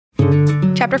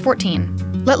Chapter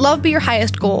 14. Let love be your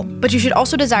highest goal, but you should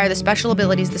also desire the special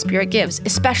abilities the Spirit gives,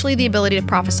 especially the ability to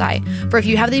prophesy. For if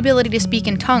you have the ability to speak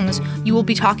in tongues, you will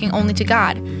be talking only to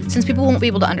God, since people won't be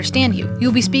able to understand you. You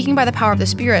will be speaking by the power of the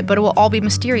Spirit, but it will all be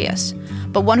mysterious.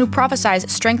 But one who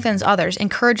prophesies strengthens others,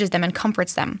 encourages them, and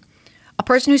comforts them. A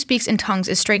person who speaks in tongues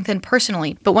is strengthened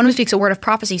personally, but one who speaks a word of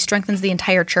prophecy strengthens the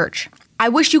entire church. I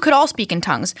wish you could all speak in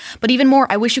tongues, but even more,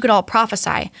 I wish you could all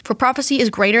prophesy. For prophecy is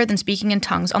greater than speaking in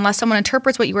tongues unless someone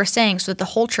interprets what you are saying so that the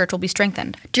whole church will be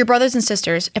strengthened. Dear brothers and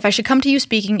sisters, if I should come to you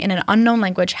speaking in an unknown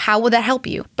language, how will that help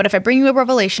you? But if I bring you a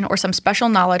revelation or some special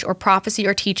knowledge or prophecy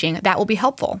or teaching, that will be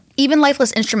helpful. Even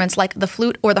lifeless instruments like the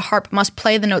flute or the harp must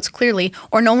play the notes clearly,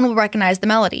 or no one will recognize the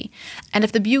melody. And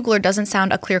if the bugler doesn't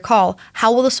sound a clear call,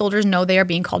 how will the soldiers know they are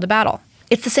being called to battle?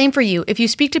 It's the same for you. If you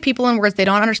speak to people in words they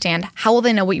don't understand, how will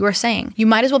they know what you are saying? You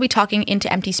might as well be talking into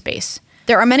empty space.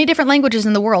 There are many different languages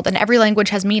in the world, and every language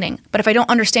has meaning. But if I don't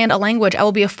understand a language, I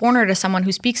will be a foreigner to someone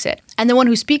who speaks it. And the one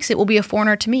who speaks it will be a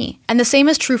foreigner to me. And the same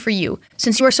is true for you.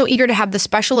 Since you are so eager to have the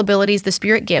special abilities the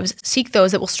Spirit gives, seek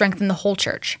those that will strengthen the whole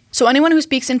church. So anyone who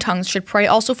speaks in tongues should pray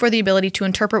also for the ability to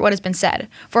interpret what has been said.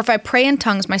 For if I pray in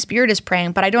tongues, my spirit is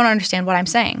praying, but I don't understand what I'm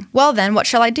saying. Well then, what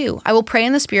shall I do? I will pray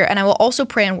in the Spirit, and I will also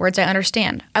pray in words I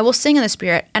understand. I will sing in the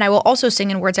Spirit, and I will also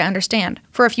sing in words I understand.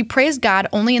 For if you praise God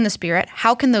only in the Spirit,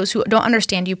 how can those who don't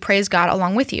understand you praise God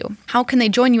along with you? How can they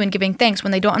join you in giving thanks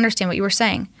when they don't understand what you are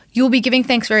saying? You will be giving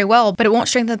thanks very well, but it won't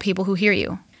strengthen the people who hear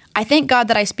you. I thank God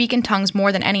that I speak in tongues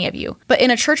more than any of you. But in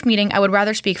a church meeting, I would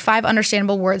rather speak 5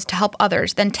 understandable words to help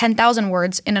others than 10,000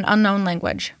 words in an unknown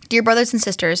language. Dear brothers and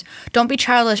sisters, don't be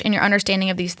childish in your understanding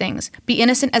of these things. Be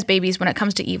innocent as babies when it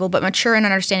comes to evil, but mature in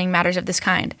understanding matters of this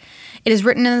kind. It is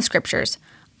written in the Scriptures,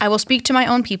 I will speak to my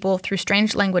own people through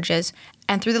strange languages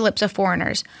and through the lips of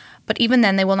foreigners, but even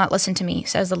then they will not listen to me,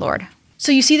 says the Lord.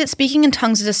 So you see that speaking in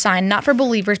tongues is a sign not for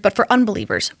believers, but for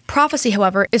unbelievers. Prophecy,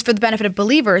 however, is for the benefit of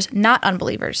believers, not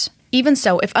unbelievers. Even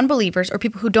so, if unbelievers or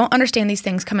people who don't understand these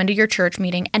things come into your church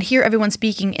meeting and hear everyone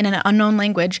speaking in an unknown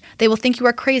language, they will think you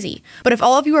are crazy. But if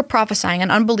all of you are prophesying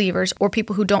and unbelievers or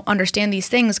people who don't understand these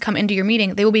things come into your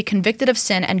meeting, they will be convicted of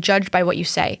sin and judged by what you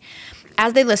say.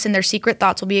 As they listen, their secret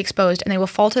thoughts will be exposed and they will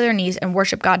fall to their knees and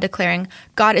worship God, declaring,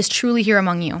 God is truly here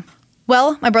among you.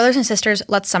 Well, my brothers and sisters,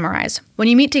 let's summarize. When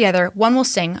you meet together, one will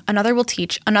sing, another will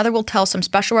teach, another will tell some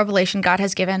special revelation God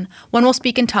has given, one will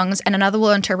speak in tongues, and another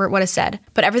will interpret what is said.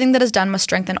 But everything that is done must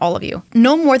strengthen all of you.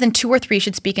 No more than 2 or 3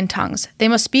 should speak in tongues. They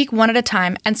must speak one at a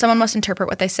time, and someone must interpret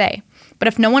what they say. But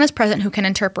if no one is present who can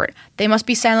interpret, they must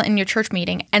be silent in your church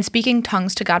meeting and speaking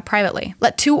tongues to God privately.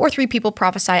 Let 2 or 3 people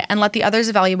prophesy and let the others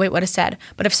evaluate what is said.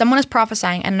 But if someone is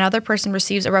prophesying and another person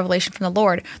receives a revelation from the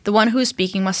Lord, the one who is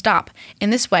speaking must stop. In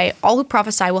this way, all who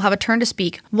prophesy will have a turn to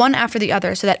speak, one after the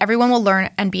other, so that everyone will learn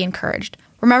and be encouraged.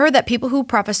 Remember that people who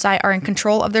prophesy are in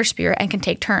control of their spirit and can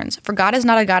take turns, for God is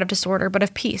not a God of disorder, but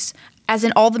of peace, as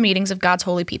in all the meetings of God's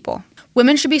holy people.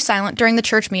 Women should be silent during the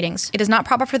church meetings. It is not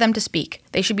proper for them to speak.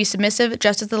 They should be submissive,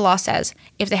 just as the law says.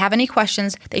 If they have any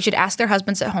questions, they should ask their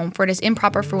husbands at home, for it is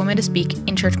improper for women to speak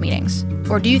in church meetings.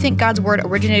 Or do you think God's word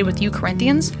originated with you,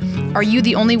 Corinthians? Are you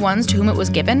the only ones to whom it was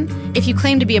given? If you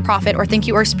claim to be a prophet or think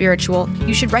you are spiritual,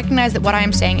 you should recognize that what I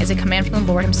am saying is a command from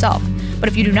the Lord himself. But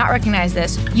if you do not recognize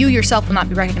this, you yourself will not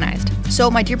be recognized.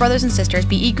 So, my dear brothers and sisters,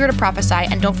 be eager to prophesy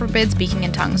and don't forbid speaking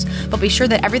in tongues, but be sure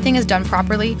that everything is done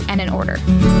properly and in order.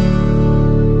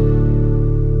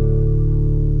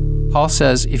 Paul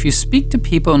says, if you speak to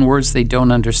people in words they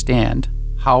don't understand,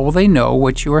 how will they know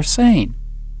what you are saying?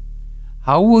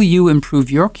 How will you improve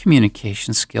your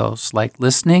communication skills like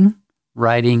listening,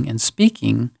 writing, and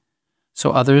speaking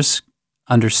so others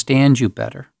understand you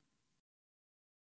better?